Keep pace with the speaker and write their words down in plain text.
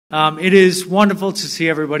It is wonderful to see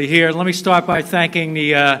everybody here. Let me start by thanking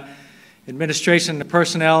the administration and the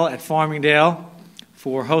personnel at Farmingdale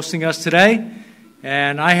for hosting us today.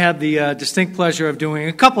 And I have the distinct pleasure of doing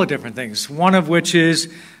a couple of different things, one of which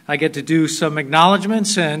is I get to do some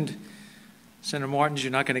acknowledgments. And Senator Martins,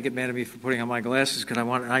 you're not going to get mad at me for putting on my glasses because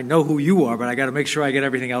I know who you are, but I got to make sure I get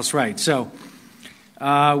everything else right. So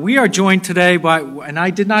we are joined today by, and I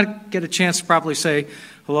did not get a chance to properly say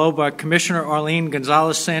hello, but Commissioner Arlene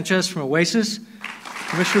Gonzalez-Sanchez from Oasis.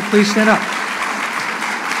 Commissioner, please stand up.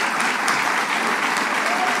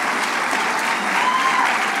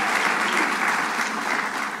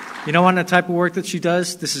 You know, on the type of work that she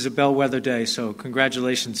does, this is a bellwether day, so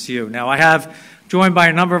congratulations to you. Now, I have joined by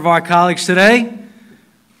a number of our colleagues today,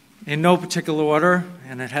 in no particular order,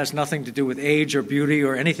 and it has nothing to do with age or beauty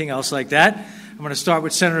or anything else like that. I'm going to start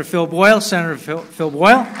with Senator Phil Boyle. Senator Phil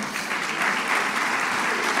Boyle.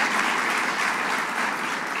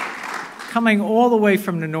 Coming all the way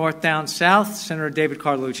from the north down south, Senator David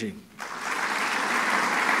Carlucci.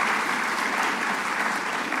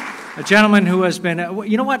 A gentleman who has been,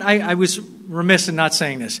 you know what, I was remiss in not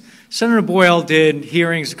saying this. Senator Boyle did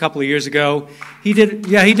hearings a couple of years ago. He did.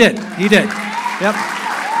 Yep.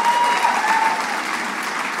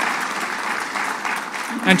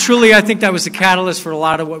 And truly, I think that was the catalyst for a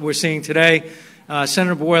lot of what we're seeing today.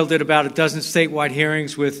 Senator Boyle did about a dozen statewide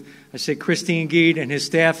hearings with, I say, Christine Geed and his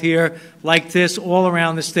staff here, like this, all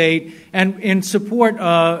around the state, and in support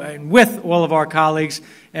and with all of our colleagues,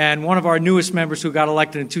 and one of our newest members who got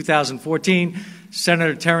elected in 2014,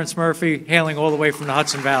 Senator Terrence Murphy, hailing all the way from the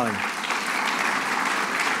Hudson Valley.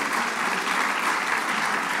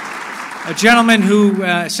 A gentleman who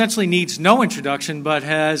essentially needs no introduction, but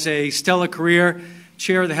has a stellar career,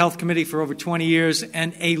 chair of the Health Committee for over 20 years,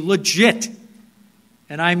 and a legit,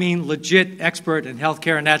 and I mean legit, expert in health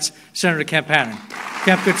care, and that's Senator Kemp Hannon.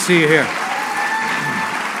 Kemp, good to see you here.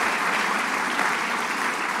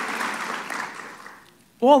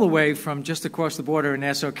 All the way from just across the border in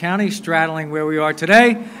Nassau County, straddling where we are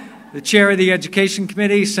today, the chair of the Education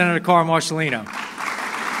Committee, Senator Carl Marcellino.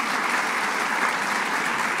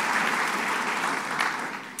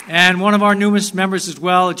 And one of our newest members as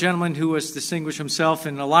well, a gentleman who has distinguished himself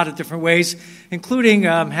in a lot of different ways, including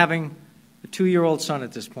having a 2-year-old son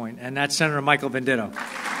at this point, and that's Senator Michael Venditto.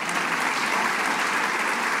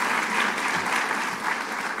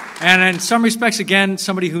 And in some respects, again,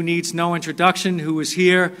 somebody who needs no introduction, who is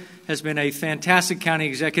here, has been a fantastic county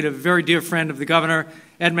executive, a very dear friend of the governor,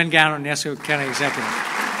 Ed Mangano, Nassau County Executive.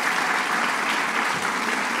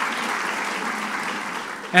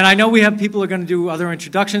 And I know we have people who are going to do other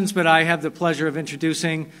introductions, but I have the pleasure of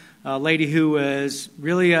introducing a lady who is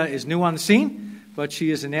really is new on the scene, but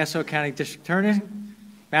she is a Nassau County District Attorney,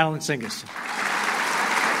 Madeline Singas.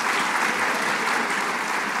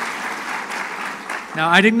 Now,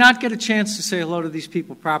 I did not get a chance to say hello to these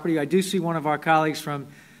people properly. I do see one of our colleagues from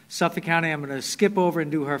Suffolk County. I'm going to skip over and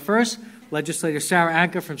do her first. Legislator Sarah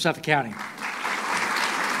Anker from Suffolk County.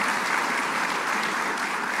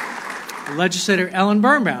 Legislator Ellen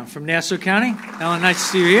Birnbaum from Nassau County. Ellen, nice to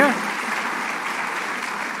see you here.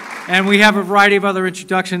 And we have a variety of other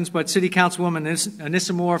introductions, but City Councilwoman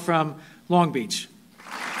Anissa Moore from Long Beach.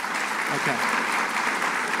 Okay.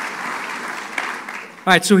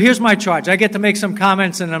 All right, so here's my charge. I get to make some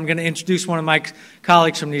comments, and I'm going to introduce one of my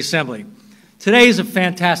colleagues from the Assembly. Today is a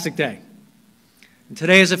fantastic day. And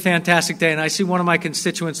today is a fantastic day, and I see one of my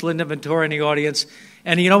constituents, Linda Ventura, in the audience.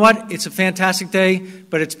 And you know what? It's a fantastic day,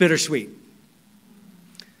 but it's bittersweet.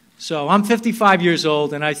 So I'm 55 years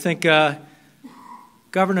old, and I think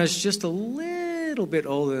Governor's just a little bit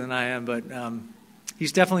older than I am, but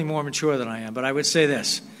he's definitely more mature than I am. But I would say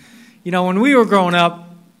this. You know, when we were growing up,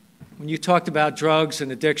 when you talked about drugs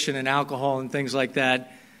and addiction and alcohol and things like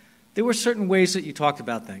that, there were certain ways that you talked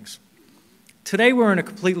about things. Today we're in a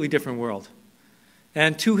completely different world.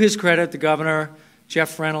 And to his credit, the governor,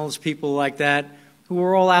 Jeff Reynolds, people like that, who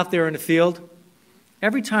are all out there in the field,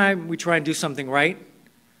 every time we try and do something right,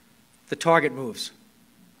 the target moves.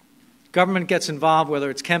 Government gets involved, whether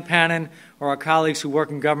it's Kemp Hannon or our colleagues who work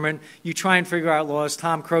in government. You try and figure out laws,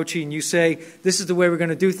 Tom Croce, and you say, this is the way we're going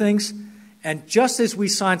to do things. And just as we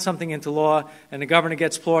sign something into law and the governor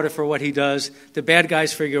gets applauded for what he does, the bad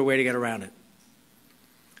guys figure a way to get around it.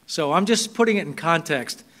 So I'm just putting it in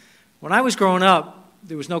context. When I was growing up,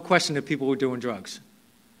 there was no question that people were doing drugs.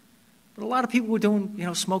 But a lot of people were doing,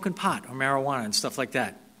 smoking pot or marijuana and stuff like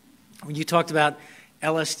that. When you talked about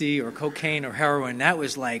LSD or cocaine or heroin, that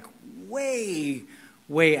was like way,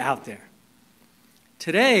 way out there.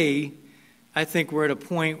 Today, I think we're at a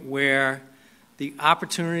point where the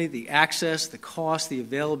opportunity, the access, the cost, the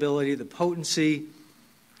availability, the potency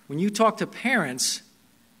When you talk to parents,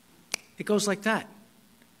 it goes like that.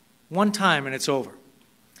 One time and it's over.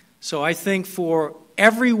 So I think for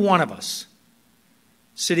every one of us,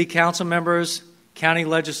 city council members, county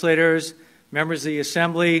legislators, members of the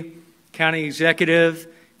assembly, county executive,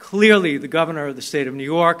 clearly the governor of the state of New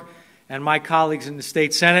York, and my colleagues in the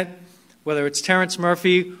state senate, whether it's Terrence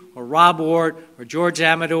Murphy or Rob Ward or George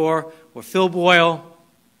Amador or Phil Boyle,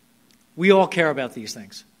 we all care about these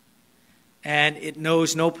things. And it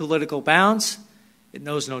knows no political bounds. It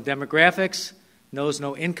knows no demographics, knows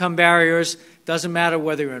no income barriers. Doesn't matter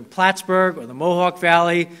whether you're in Plattsburgh or the Mohawk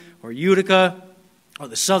Valley or Utica or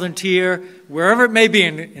the Southern Tier, wherever it may be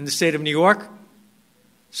in the state of New York.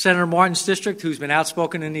 Senator Martin's district, who's been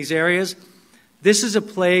outspoken in these areas, this is a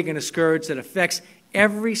plague and a scourge that affects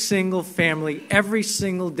every single family, every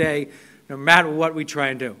single day, no matter what we try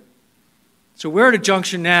and do. So we're at a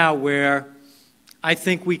junction now where I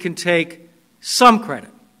think we can take some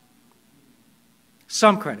credit,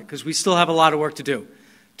 because we still have a lot of work to do.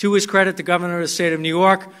 To his credit, the governor of the state of New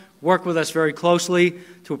York worked with us very closely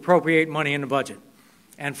to appropriate money in the budget.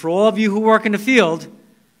 And for all of you who work in the field,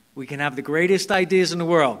 we can have the greatest ideas in the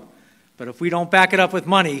world, but if we don't back it up with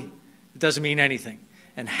money, it doesn't mean anything.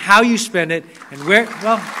 And how you spend it and where,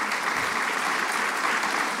 well,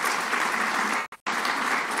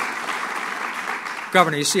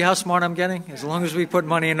 Governor, you see how smart I'm getting? As long as we put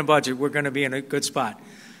money in the budget, we're going to be in a good spot.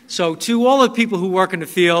 So to all the people who work in the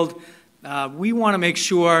field, we want to make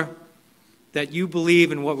sure that you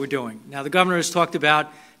believe in what we're doing. Now, the governor has talked about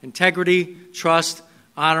integrity, trust,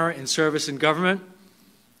 honor, and service in government.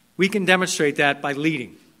 We can demonstrate that by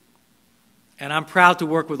leading. And I'm proud to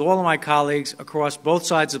work with all of my colleagues across both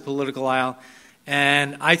sides of the political aisle,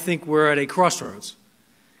 and I think we're at a crossroads.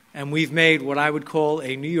 And we've made what I would call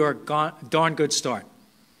a New York darn good start.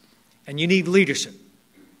 And you need leadership.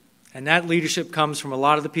 And that leadership comes from a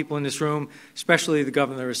lot of the people in this room, especially the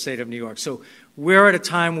governor of the state of New York. So we're at a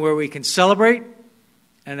time where we can celebrate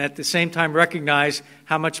and at the same time recognize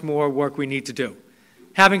how much more work we need to do.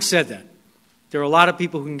 Having said that, there are a lot of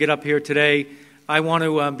people who can get up here today. I want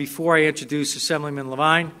to, before I introduce Assemblyman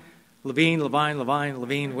Levine,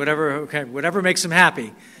 whatever makes him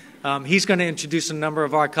happy, he's going to introduce a number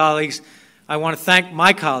of our colleagues. I want to thank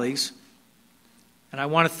my colleagues, and I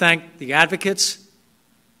want to thank the advocates,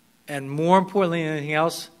 and more importantly than anything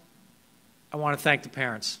else, I want to thank the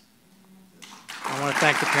parents. I want to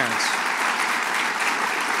thank the parents.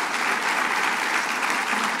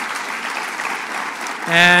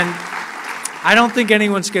 And I don't think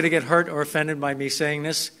anyone's going to get hurt or offended by me saying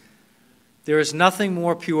this. There is nothing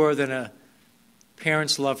more pure than a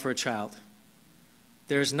parent's love for a child.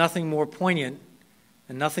 There is nothing more poignant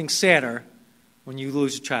and nothing sadder when you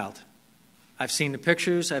lose a child. I've seen the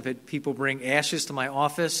pictures. I've had people bring ashes to my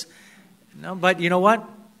office. No, but you know what?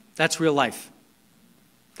 That's real life.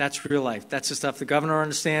 That's real life. That's the stuff the governor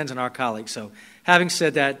understands and our colleagues. So having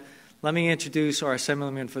said that, let me introduce our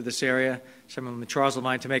Assemblyman for this area, Assemblyman Charles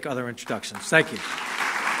Levine, to make other introductions. Thank you.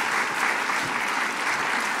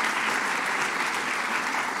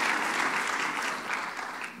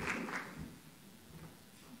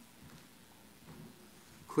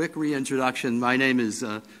 Quick reintroduction. My name is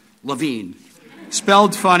Levine.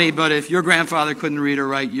 Spelled funny, but if your grandfather couldn't read or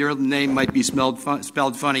write, your name might be spelled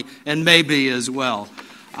funny, and maybe as well.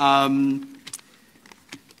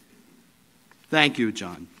 Thank you,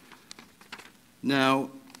 John. Now,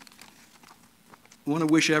 I want to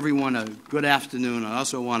wish everyone a good afternoon. I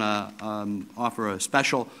also want to offer a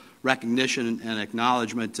special recognition and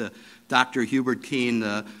acknowledgement to Dr. Hubert Keene,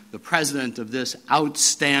 the president of this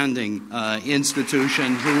outstanding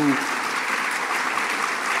institution,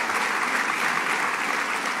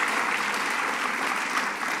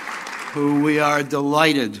 who we are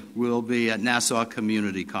delighted will be at Nassau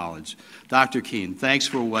Community College. Dr. Keene, thanks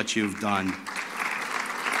for what you've done.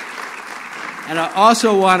 And I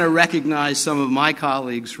also want to recognize some of my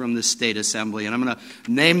colleagues from the State Assembly, and I'm going to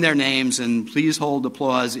name their names, and please hold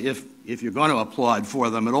applause if you're going to applaud for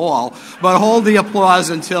them at all, but hold the applause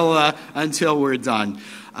until we're done.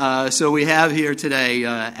 So we have here today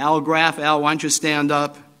Al Graff. Al, why don't you stand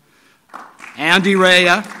up? Andy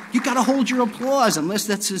Rea. You got to hold your applause unless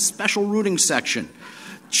that's his special rooting section.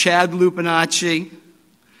 Chad Lupinacci,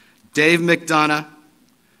 Dave McDonough,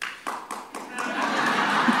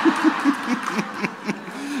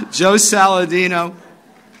 Joe Saladino,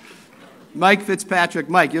 Mike Fitzpatrick.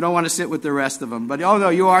 Mike, you don't want to sit with the rest of them, but oh no,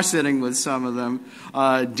 you are sitting with some of them.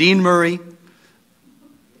 Dean Murray,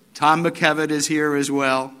 Tom McKevitt is here as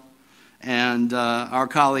well, and our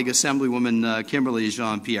colleague Assemblywoman Kimberly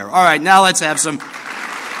Jean-Pierre. All right, now let's have some.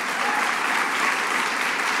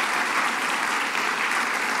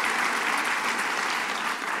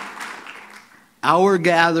 Our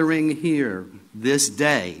gathering here this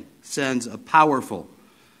day sends a powerful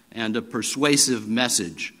and a persuasive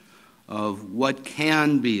message of what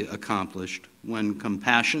can be accomplished when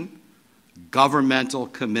compassion, governmental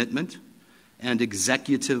commitment, and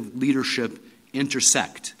executive leadership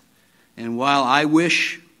intersect. And while I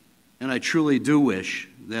wish, and I truly do wish,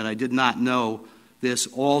 that I did not know this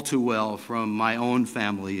all too well from my own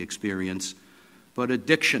family experience, but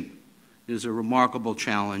addiction is a remarkable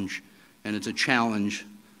challenge, and it's a challenge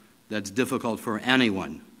that's difficult for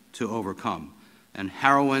anyone to overcome. And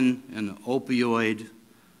heroin and opioid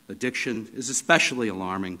addiction is especially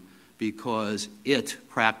alarming because it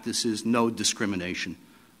practices no discrimination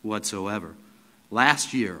whatsoever.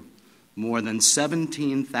 Last year, more than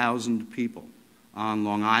 17,000 people on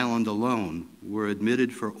Long Island alone were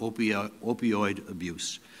admitted for opioid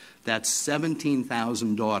abuse. That's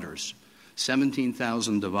 17,000 daughters,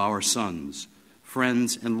 17,000 of our sons,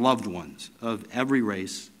 friends, and loved ones of every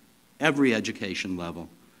race, every education level,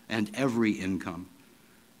 and every income.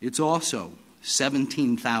 It's also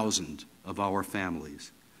 17,000 of our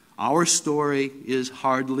families. Our story is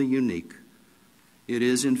hardly unique. It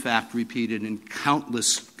is, in fact, repeated in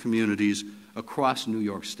countless communities across New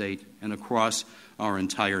York State and across our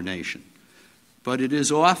entire nation. But it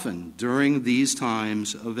is often during these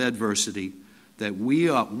times of adversity that we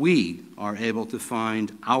are able to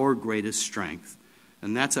find our greatest strength.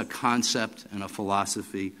 And that's a concept and a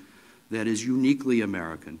philosophy that is uniquely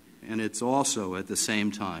American. And it's also, at the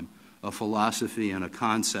same time, a philosophy and a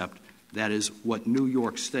concept that is what New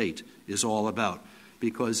York State is all about.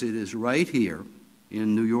 Because it is right here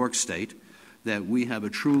in New York State that we have a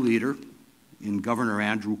true leader in Governor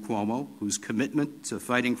Andrew Cuomo, whose commitment to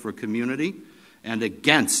fighting for community and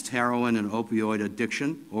against heroin and opioid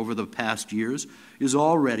addiction over the past years is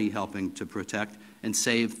already helping to protect and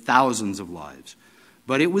save thousands of lives.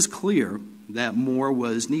 But it was clear that more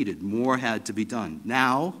was needed. More had to be done.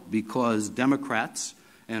 Now, because Democrats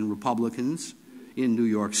and Republicans in New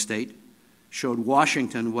York State showed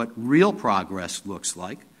Washington what real progress looks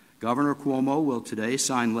like, Governor Cuomo will today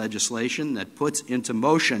sign legislation that puts into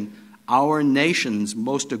motion our nation's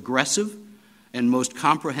most aggressive and most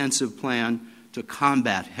comprehensive plan to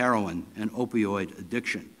combat heroin and opioid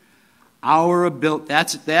addiction.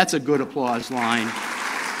 That's a good applause line.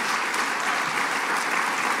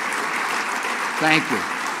 Thank you.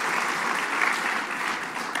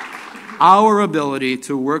 Our ability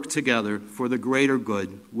to work together for the greater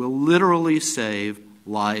good will literally save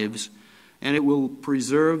lives, and it will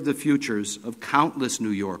preserve the futures of countless New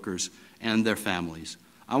Yorkers and their families.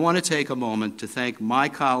 I want to take a moment to thank my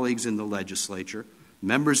colleagues in the legislature,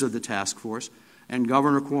 members of the task force, and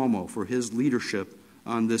Governor Cuomo for his leadership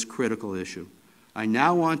on this critical issue. I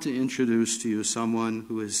now want to introduce to you someone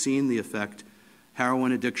who has seen the effect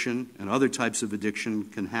heroin addiction and other types of addiction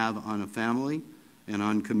can have on a family and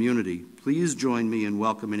on community. Please join me in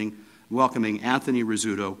welcoming Anthony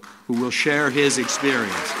Rizzuto, who will share his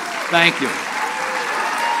experience. Thank you.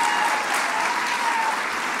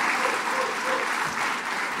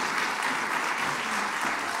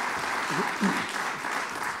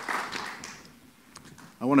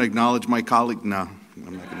 I want to acknowledge my colleague. No,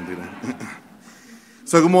 I'm not going to do that.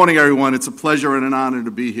 So good morning, everyone. It's a pleasure and an honor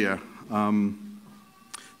to be here.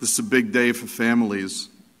 This is a big day for families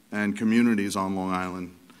and communities on Long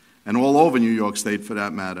Island and all over New York State, for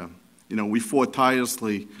that matter. You know, we fought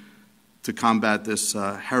tirelessly to combat this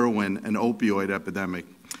heroin and opioid epidemic.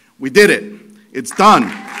 We did it. It's done.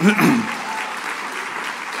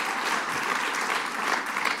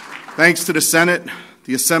 Thanks to the Senate,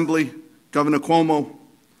 the Assembly, Governor Cuomo.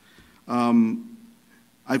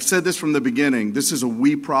 I've said this from the beginning. This is a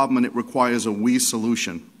we problem, and it requires a we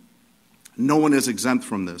solution. No one is exempt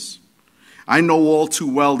from this. I know all too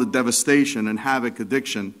well the devastation and havoc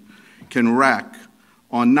addiction can wreak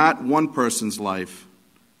on not one person's life,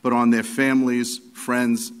 but on their families,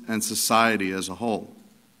 friends, and society as a whole.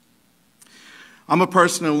 I'm a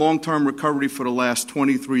person in long-term recovery for the last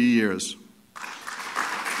 23 years.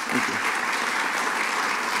 Thank you.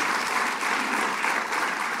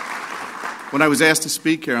 When I was asked to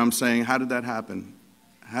speak here, I'm saying, how did that happen?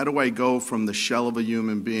 How do I go from the shell of a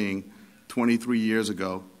human being 23 years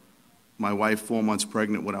ago, my wife 4 months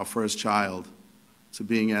pregnant with our first child, to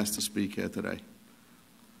being asked to speak here today?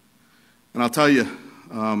 And I'll tell you,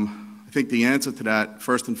 I think the answer to that,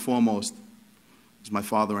 first and foremost, is my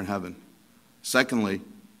Father in heaven. Secondly,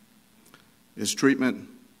 is treatment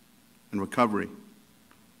and recovery.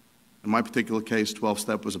 In my particular case,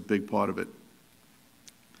 12-step was a big part of it.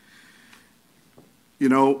 You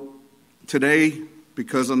know, today,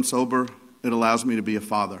 because I'm sober, it allows me to be a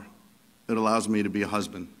father. It allows me to be a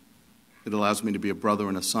husband. It allows me to be a brother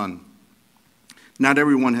and a son. Not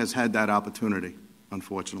everyone has had that opportunity,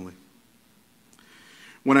 unfortunately.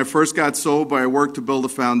 When I first got sober, I worked to build a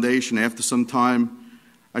foundation. After some time,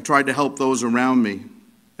 I tried to help those around me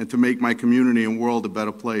and to make my community and world a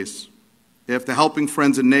better place. After helping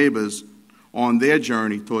friends and neighbors on their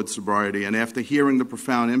journey towards sobriety, and after hearing the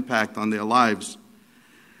profound impact on their lives,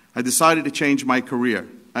 I decided to change my career.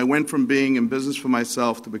 I went from being in business for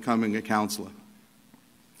myself to becoming a counselor.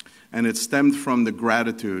 And it stemmed from the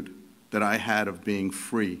gratitude that I had of being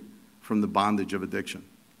free from the bondage of addiction.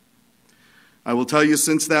 I will tell you,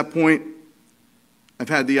 since that point, I've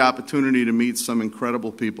had the opportunity to meet some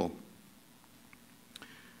incredible people.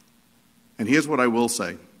 And here's what I will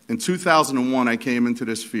say. In 2001, I came into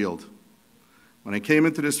this field. When I came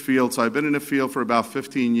into this field, so I've been in the field for about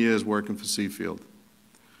 15 years working for Seafield.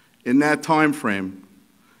 In that time frame,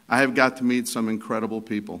 I have got to meet some incredible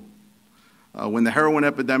people. When the heroin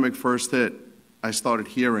epidemic first hit, I started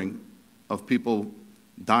hearing of people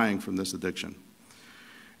dying from this addiction.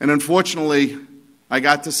 And unfortunately, I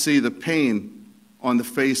got to see the pain on the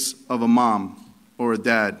face of a mom or a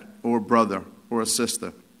dad or a brother or a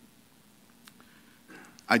sister.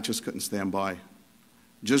 I just couldn't stand by.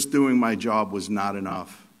 Just doing my job was not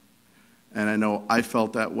enough. And I know I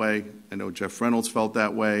felt that way. I know Jeff Reynolds felt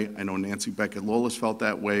that way. I know Nancy Beckett-Lawless felt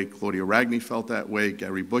that way. Claudia Ragney felt that way.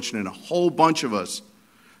 Gary Butchen and a whole bunch of us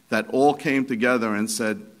that all came together and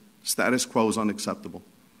said, status quo is unacceptable.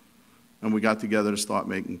 And we got together to start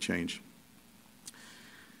making change.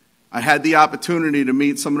 I had the opportunity to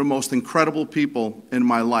meet some of the most incredible people in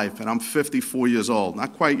my life, and I'm 54 years old.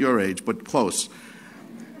 Not quite your age, but close.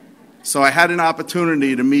 So I had an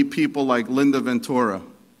opportunity to meet people like Linda Ventura,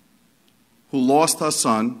 who lost her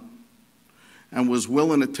son and was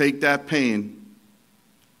willing to take that pain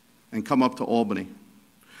and come up to Albany.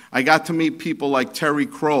 I got to meet people like Terry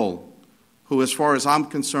Kroll, who, as far as I'm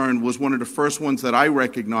concerned, was one of the first ones that I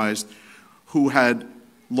recognized who had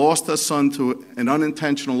lost her son to an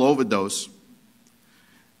unintentional overdose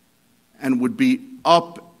and would be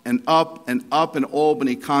up and up and up in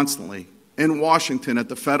Albany constantly, in Washington at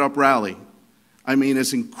the Fed Up rally. I mean,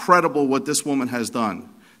 it's incredible what this woman has done.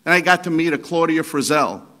 Then I got to meet a Claudia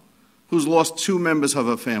Frizzell, who's lost 2 members of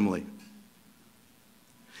her family.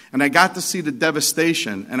 And I got to see the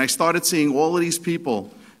devastation, and I started seeing all of these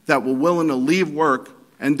people that were willing to leave work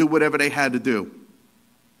and do whatever they had to do.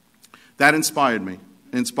 That inspired me.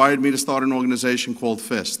 It inspired me to start an organization called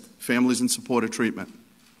FIST, Families in Support of Treatment.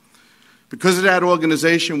 Because of that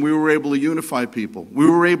organization, we were able to unify people. We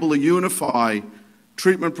were able to unify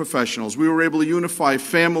treatment professionals. We were able to unify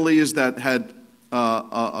families that had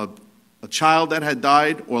a child that had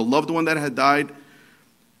died or a loved one that had died,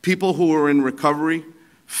 people who were in recovery,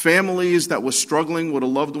 families that were struggling with a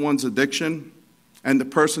loved one's addiction, and the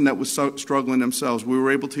person that was struggling themselves. We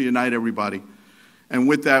were able to unite everybody. And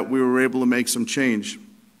with that, we were able to make some change.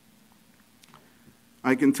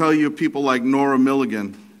 I can tell you people like Nora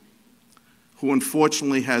Milligan, who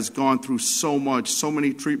unfortunately has gone through so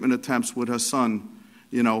many treatment attempts with her son,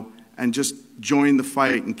 and just joined the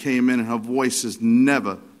fight and came in, and her voice is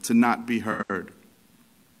never to not be heard.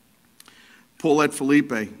 Paulette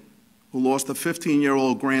Felipe, who lost a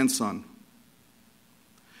 15-year-old grandson.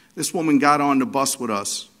 This woman got on the bus with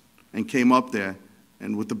us and came up there,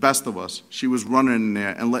 and with the best of us, she was running in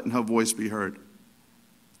there and letting her voice be heard.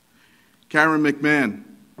 Karen McMahon,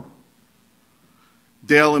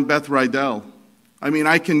 Dale and Beth Rydell. I mean,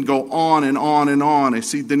 I can go on and on and on. I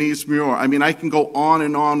see Denise Muir. I mean, I can go on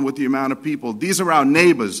and on with the amount of people. These are our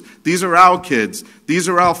neighbors. These are our kids. These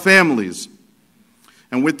are our families.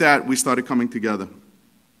 And with that, we started coming together.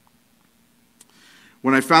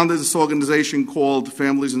 When I founded this organization called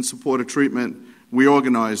Families in Support of Treatment, we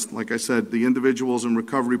organized, like I said, the individuals and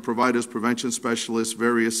recovery providers, prevention specialists,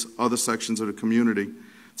 various other sections of the community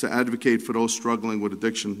to advocate for those struggling with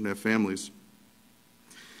addiction and their families.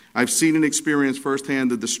 I've seen and experienced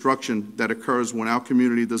firsthand the destruction that occurs when our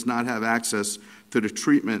community does not have access to the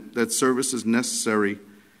treatment that services necessary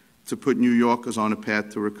to put New Yorkers on a path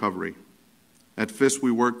to recovery. At FIST,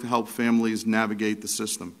 we work to help families navigate the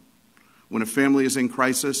system. When a family is in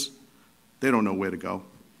crisis, they don't know where to go.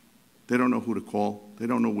 They don't know who to call. They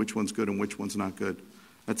don't know which one's good and which one's not good.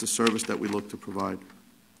 That's a service that we look to provide.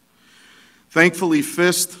 Thankfully,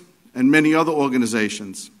 FIST and many other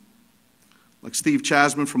organizations, like Steve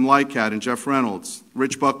Chasman from LICAT and Jeff Reynolds,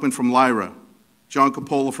 Rich Buckman from Lyra, John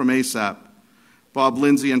Coppola from ASAP, Bob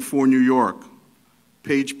Lindsay and For New York,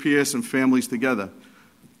 Paige Pierce and Families Together.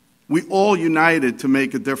 We all united to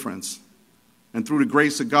make a difference. And through the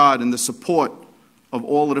grace of God and the support of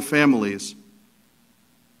all of the families,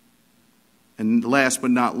 and last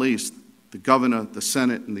but not least, the governor, the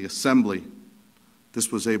Senate, and the Assembly,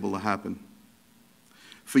 this was able to happen.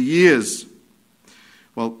 For years,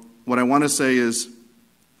 well, what I want to say is,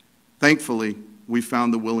 thankfully, we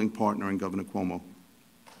found a willing partner in Governor Cuomo.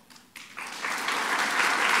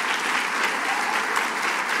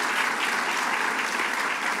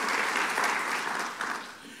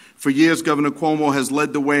 For years, Governor Cuomo has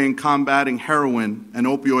led the way in combating heroin and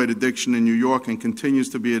opioid addiction in New York and continues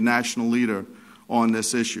to be a national leader on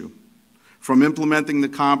this issue. From implementing the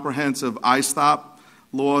comprehensive I-STOP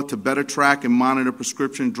law to better track and monitor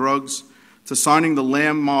prescription drugs, to signing the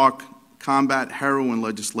landmark combat heroin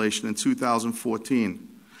legislation in 2014,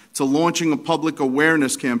 to launching a public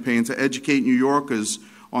awareness campaign to educate New Yorkers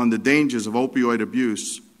on the dangers of opioid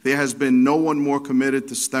abuse, there has been no one more committed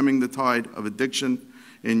to stemming the tide of addiction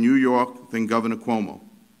in New York than Governor Cuomo.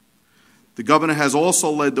 The governor has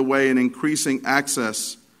also led the way in increasing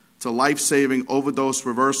access to life-saving overdose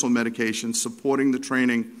reversal medications, supporting the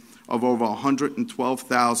training of over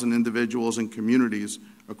 112,000 individuals and communities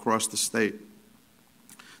across the state.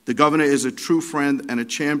 The governor is a true friend and a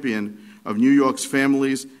champion of New York's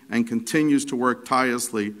families and continues to work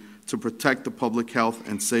tirelessly to protect the public health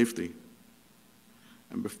and safety.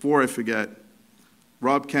 And before I forget,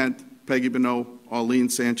 Rob Kent, Peggy Bonneau, Arlene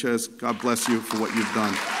Sanchez, God bless you for what you've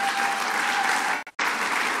done.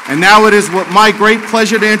 And now it is with my great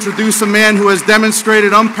pleasure to introduce a man who has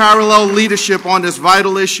demonstrated unparalleled leadership on this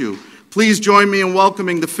vital issue. Please join me in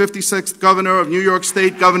welcoming the 56th Governor of New York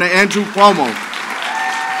State, Governor Andrew Cuomo.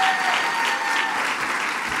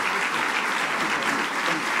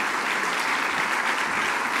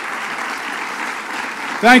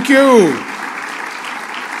 Thank you.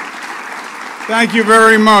 Thank you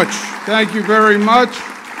very much. Thank you very much.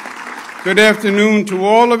 Good afternoon to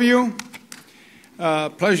all of you.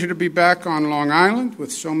 Pleasure to be back on Long Island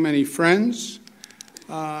with so many friends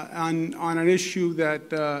on an issue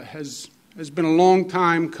that has been a long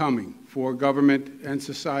time coming for government and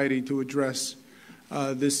society to address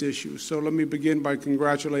this issue. So let me begin by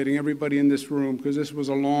congratulating everybody in this room, because this was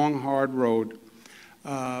a long, hard road,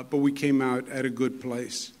 but we came out at a good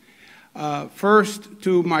place. First,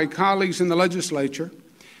 to my colleagues in the legislature,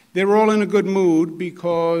 they're all in a good mood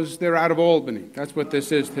because they're out of Albany. That's what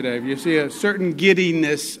this is today. You see a certain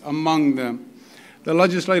giddiness among them. The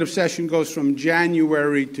legislative session goes from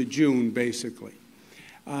January to June, basically.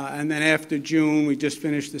 And then after June, we just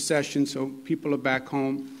finished the session, so people are back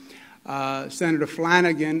home. Senator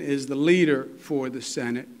Flanagan is the leader for the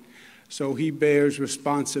Senate, so he bears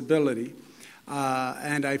responsibility.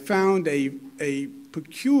 And I found a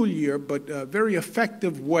peculiar but very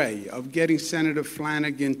effective way of getting Senator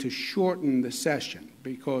Flanagan to shorten the session,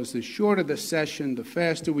 because the shorter the session, the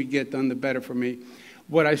faster we get done, the better for me.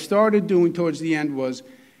 What I started doing towards the end was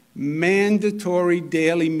mandatory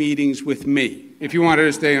daily meetings with me, if you wanted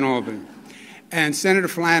to stay in Albany. And Senator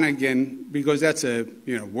Flanagan, because that's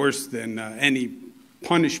worse than any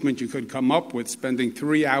punishment you could come up with, spending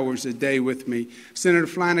 3 hours a day with me, Senator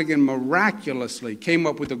Flanagan miraculously came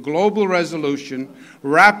up with a global resolution,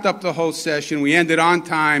 wrapped up the whole session, we ended on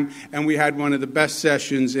time, and we had one of the best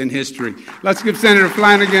sessions in history. Let's give Senator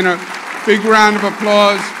Flanagan a big round of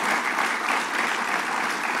applause.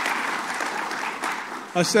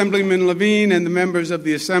 Assemblyman Levine and the members of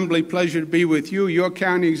the Assembly, pleasure to be with you. York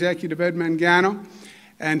County Executive Ed Mangano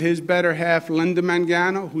and his better half, Linda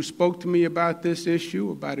Mangano, who spoke to me about this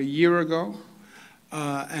issue about a year ago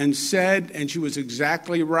and said, and she was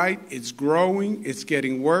exactly right, it's growing, it's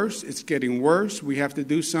getting worse, we have to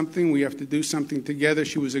do something, we have to do something together.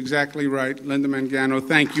 She was exactly right. Linda Mangano,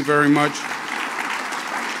 thank you very much.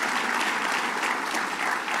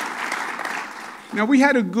 Now, we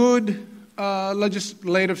had a good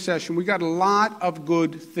legislative session. We got a lot of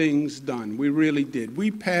good things done. We really did. We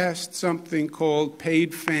passed something called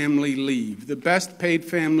paid family leave, the best paid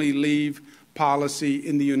family leave policy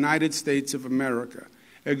in the United States of America.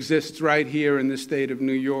 Exists right here in the state of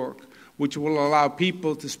New York, which will allow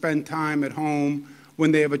people to spend time at home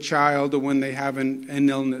when they have a child or when they have an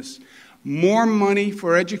illness. More money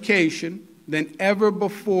for education than ever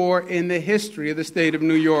before in the history of the state of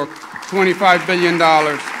New York, $25 billion.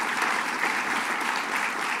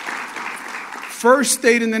 First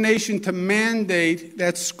state in the nation to mandate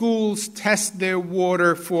that schools test their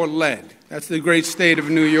water for lead. That's the great state of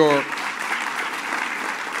New York.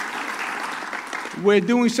 We're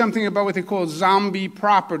doing something about what they call zombie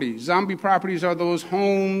properties. Zombie properties are those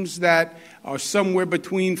homes that are somewhere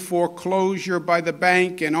between foreclosure by the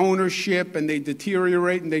bank and ownership, and they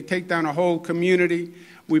deteriorate and they take down a whole community.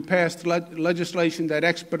 We passed legislation that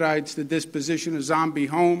expedites the disposition of zombie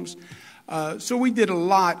homes. So we did a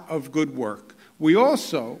lot of good work. We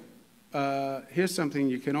also here's something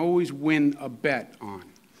you can always win a bet on.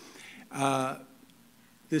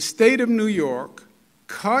 The state of New York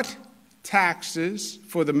cut taxes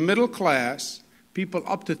for the middle class, people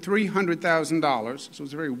up to $300,000, so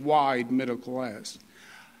it's a very wide middle class,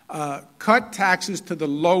 cut taxes to the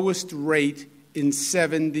lowest rate in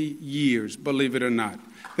 70 years, believe it or not.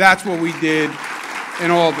 That's what we did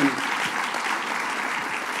in Albany.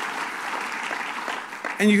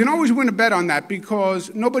 And you can always win a bet on that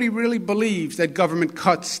because nobody really believes that government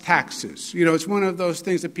cuts taxes. You know, it's one of those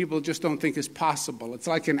things that people just don't think is possible. It's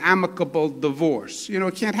like an amicable divorce. You know,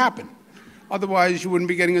 it can't happen. Otherwise, you wouldn't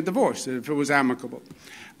be getting a divorce if it was amicable.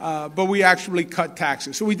 But we actually cut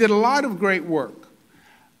taxes. So we did a lot of great work.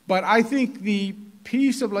 But I think the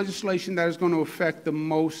piece of legislation that is going to affect the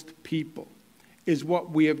most people is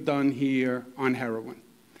what we have done here on heroin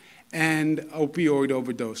and opioid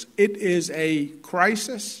overdose. It is a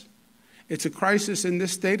crisis. It's a crisis in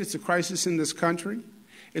this state. It's a crisis in this country.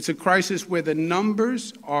 It's a crisis where the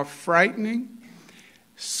numbers are frightening.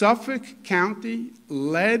 Suffolk County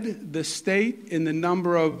led the state in the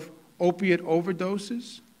number of opiate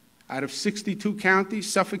overdoses. Out of 62 counties,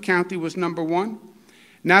 Suffolk County was number one.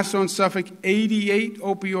 Nassau and Suffolk, 88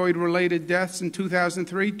 opioid-related deaths in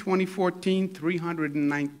 2003, 2014,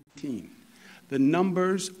 319. The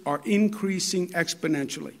numbers are increasing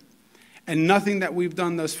exponentially, and nothing that we've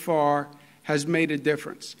done thus far has made a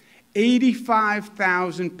difference.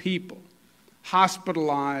 85,000 people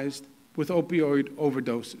hospitalized with opioid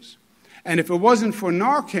overdoses. And if it wasn't for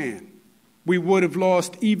Narcan, we would have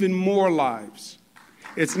lost even more lives.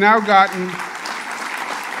 It's now gotten...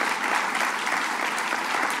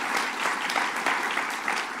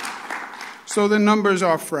 So the numbers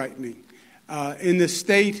are frightening. In the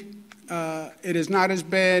state, it is not as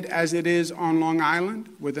bad as it is on Long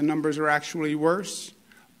Island, where the numbers are actually worse,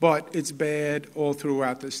 but it's bad all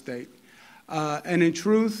throughout the state. And in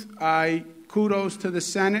truth, I kudos to the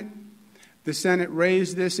Senate. The Senate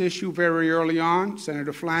raised this issue very early on.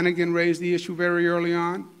 Senator Flanagan raised the issue very early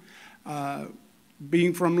on.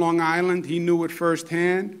 Being from Long Island, he knew it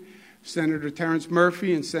firsthand. Senator Terrence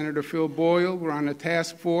Murphy and Senator Phil Boyle were on a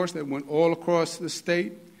task force that went all across the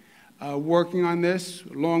state working on this,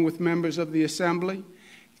 along with members of the Assembly.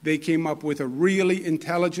 They came up with a really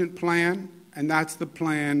intelligent plan, and that's the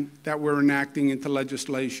plan that we're enacting into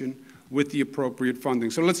legislation with the appropriate funding.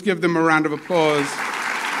 So let's give them a round of applause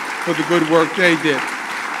for the good work they did.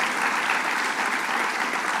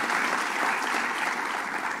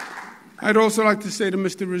 I'd also like to say to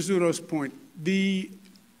Mr. Rizzuto's point, the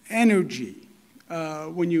energy,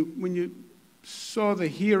 when you saw the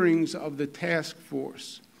hearings of the task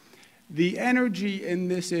force, the energy in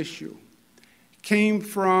this issue came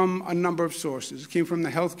from a number of sources. It came from the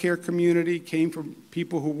healthcare community, came from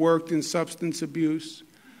people who worked in substance abuse.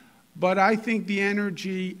 But I think the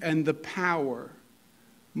energy and the power,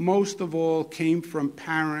 most of all, came from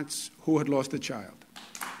parents who had lost a child.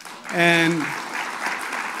 And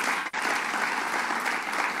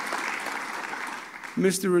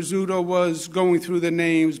Mr. Rizzuto was going through the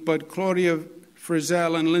names, but Claudia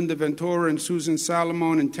Frizzell and Linda Ventura and Susan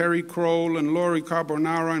Salomon and Terry Kroll and Lori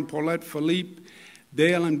Carbonara and Paulette Philippe,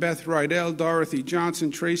 Dale and Beth Rydell, Dorothy Johnson,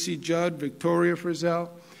 Tracy Judd, Victoria Frizzell,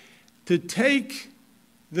 to take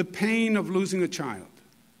the pain of losing a child,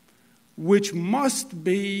 which must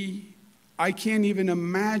be, I can't even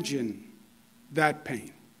imagine that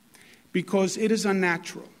pain, because it is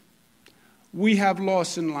unnatural. We have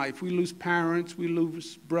loss in life. We lose parents, we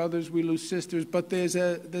lose brothers, we lose sisters, but there's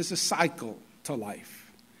a cycle to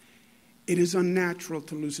life. It is unnatural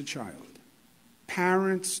to lose a child.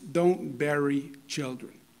 Parents don't bury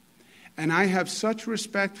children. And I have such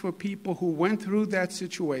respect for people who went through that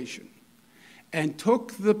situation and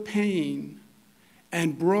took the pain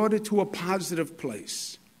and brought it to a positive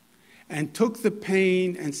place, and took the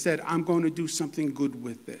pain and said, I'm going to do something good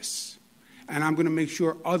with this. And I'm going to make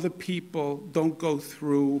sure other people don't go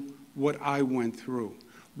through what I went through.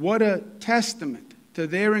 What a testament to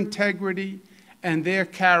their integrity and their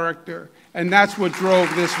character. And that's what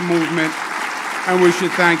drove this movement, and we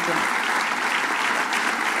should thank them.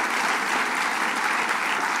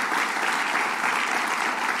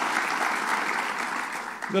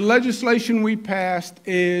 The legislation we passed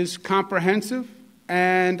is comprehensive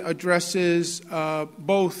and addresses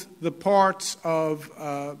both the parts of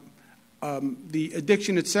the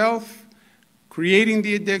addiction itself, creating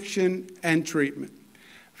the addiction, and treatment.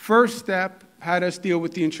 First step had us deal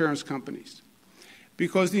with the insurance companies,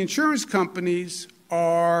 because the insurance companies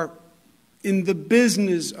are in the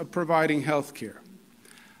business of providing health care.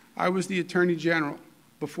 I was the Attorney General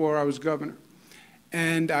before I was governor,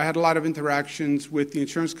 And I had a lot of interactions with the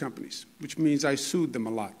insurance companies, which means I sued them a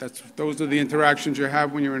lot. Those are the interactions you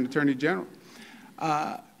have when you're an attorney general.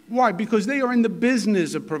 Why? Because they are in the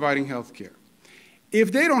business of providing health care.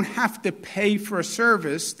 If they don't have to pay for a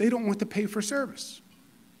service, they don't want to pay for service.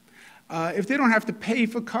 If they don't have to pay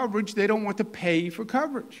for coverage, they don't want to pay for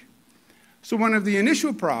coverage. So one of the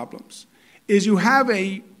initial problems is you have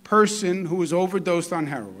a person who is overdosed on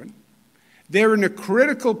heroin. They're in a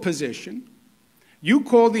critical position. You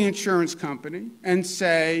call the insurance company and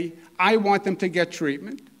say, I want them to get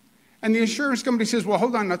treatment. And the insurance company says, well,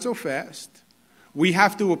 hold on, not so fast. We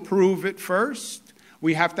have to approve it first.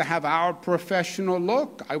 We have to have our professional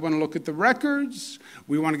look. I want to look at the records.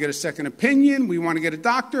 We want to get a second opinion. We want to get a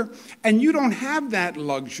doctor. And you don't have that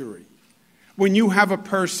luxury when you have a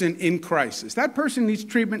person in crisis. That person needs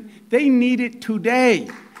treatment. They need it today.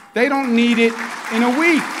 They don't need it in a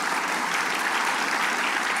week.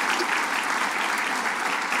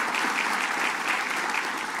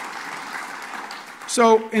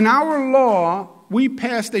 So in our law, we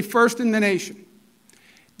passed a first in the nation.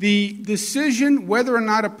 The decision whether or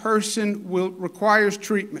not a person requires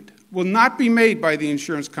treatment will not be made by the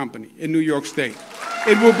insurance company in New York State.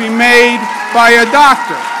 It will be made by a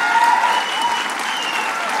doctor.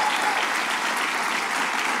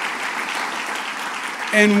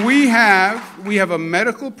 And we have a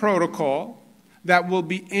medical protocol that will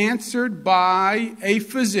be answered by a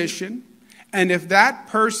physician. And if that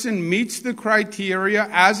person meets the criteria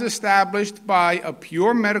as established by a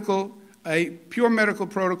pure medical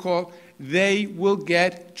protocol, they will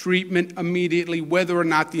get treatment immediately, whether or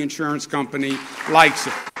not the insurance company likes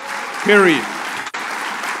it. Period.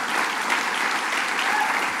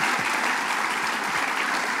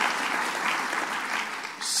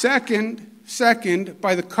 Second,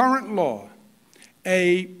 by the current law,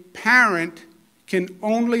 a parent can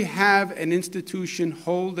only have an institution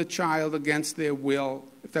hold a child against their will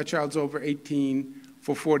if that child's over 18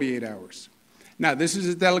 for 48 hours. Now, this is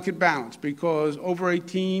a delicate balance because over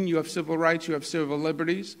 18, you have civil rights, you have civil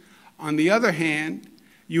liberties. On the other hand,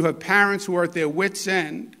 you have parents who are at their wits'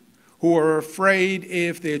 end, who are afraid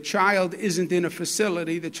if their child isn't in a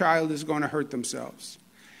facility, the child is going to hurt themselves.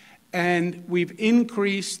 And we've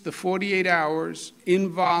increased the 48 hours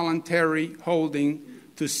involuntary holding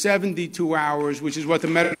to 72 hours, which is what the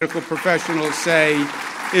medical professionals say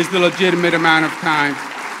is the legitimate amount of time.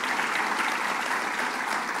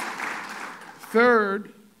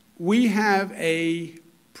 Third, we have a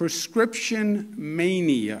prescription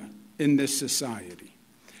mania in this society.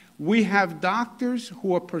 We have doctors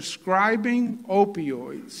who are prescribing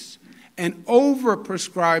opioids and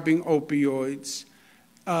over-prescribing opioids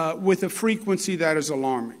with a frequency that is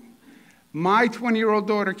alarming. My 20-year-old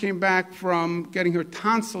daughter came back from getting her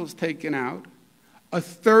tonsils taken out, a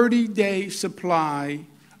 30-day supply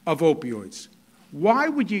of opioids. Why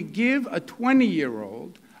would you give a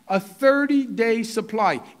 20-year-old a 30-day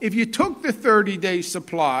supply? If you took the 30-day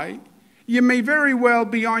supply, you may very well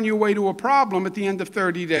be on your way to a problem at the end of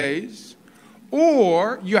 30 days,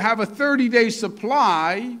 or you have a 30-day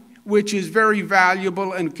supply which is very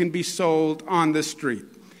valuable and can be sold on the street.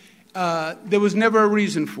 There was never a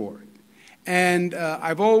reason for it. And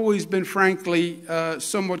I've always been, frankly,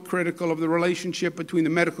 somewhat critical of the relationship between the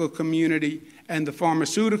medical community and the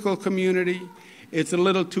pharmaceutical community. It's a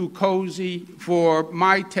little too cozy for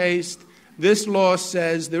my taste. This law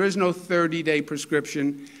says there is no 30-day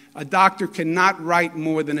prescription. A doctor cannot write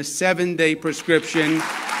more than a 7-day prescription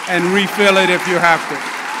and refill it if you have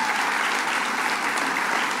to.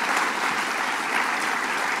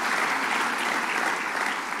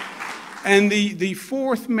 And the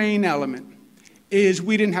fourth main element is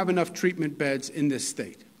we didn't have enough treatment beds in this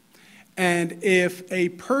state. And if a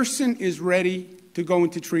person is ready to go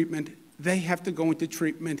into treatment, they have to go into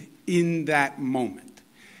treatment in that moment.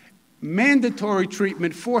 Mandatory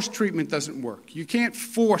treatment, forced treatment doesn't work. You can't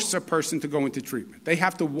force a person to go into treatment. They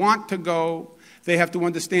have to want to go. They have to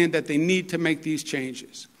understand that they need to make these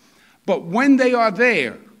changes. But when they are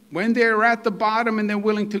there, when they're at the bottom and they're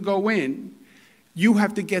willing to go in, you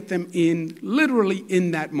have to get them in literally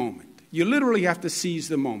in that moment. You literally have to seize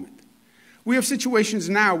the moment. We have situations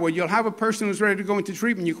now where you'll have a person who's ready to go into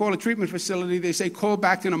treatment. You call a treatment facility. They say, call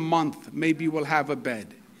back in a month. Maybe we'll have a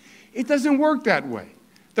bed. It doesn't work that way.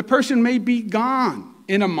 The person may be gone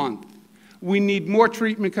in a month. We need more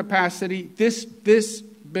treatment capacity. This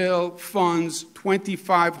bill funds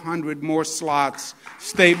 2,500 more slots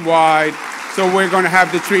statewide, so we're going to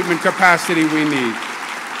have the treatment capacity we need.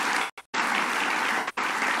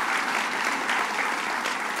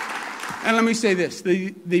 And let me say this,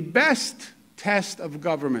 the best test of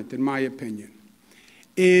government, in my opinion,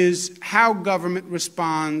 is how government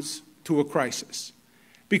responds to a crisis.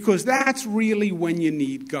 Because that's really when you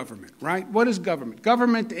need government, right? What is government?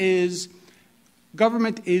 Government is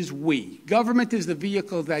we. Government is the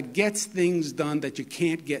vehicle that gets things done that you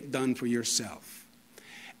can't get done for yourself.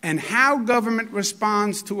 And how government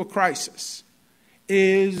responds to a crisis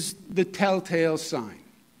is the telltale sign.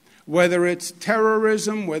 Whether it's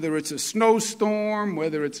terrorism, whether it's a snowstorm,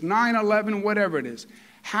 whether it's 9/11, whatever it is,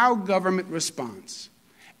 how government responds.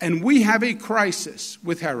 And we have a crisis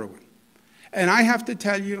with heroin. And I have to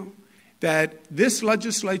tell you that this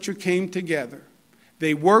legislature came together.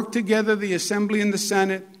 They worked together, the Assembly and the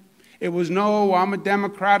Senate. It was no, I'm a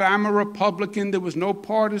Democrat, I'm a Republican. There was no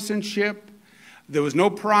partisanship. There was no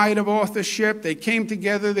pride of authorship. They came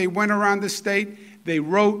together. They went around the state. They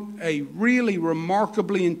wrote a really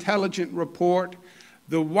remarkably intelligent report.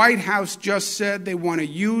 The White House just said they want to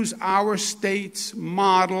use our state's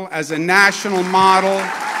model as a national model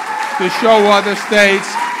to show other states.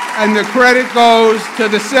 And the credit goes to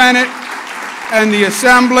the Senate and the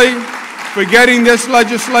Assembly for getting this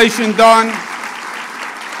legislation done.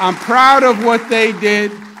 I'm proud of what they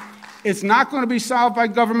did. It's not going to be solved by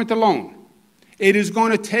government alone. It is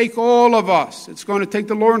going to take all of us. It's going to take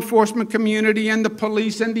the law enforcement community and the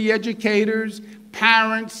police and the educators,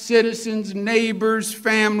 parents, citizens, neighbors,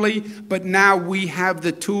 family. But now we have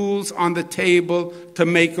the tools on the table to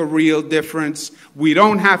make a real difference. We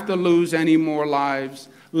don't have to lose any more lives.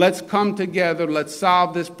 Let's come together. Let's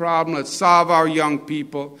solve this problem. Let's solve our young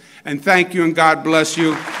people. And thank you and God bless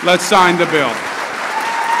you. Let's sign the bill.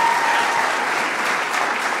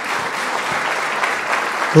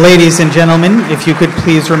 Ladies and gentlemen, if you could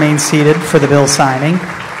please remain seated for the bill signing.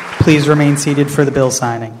 Please remain seated for the bill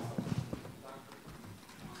signing.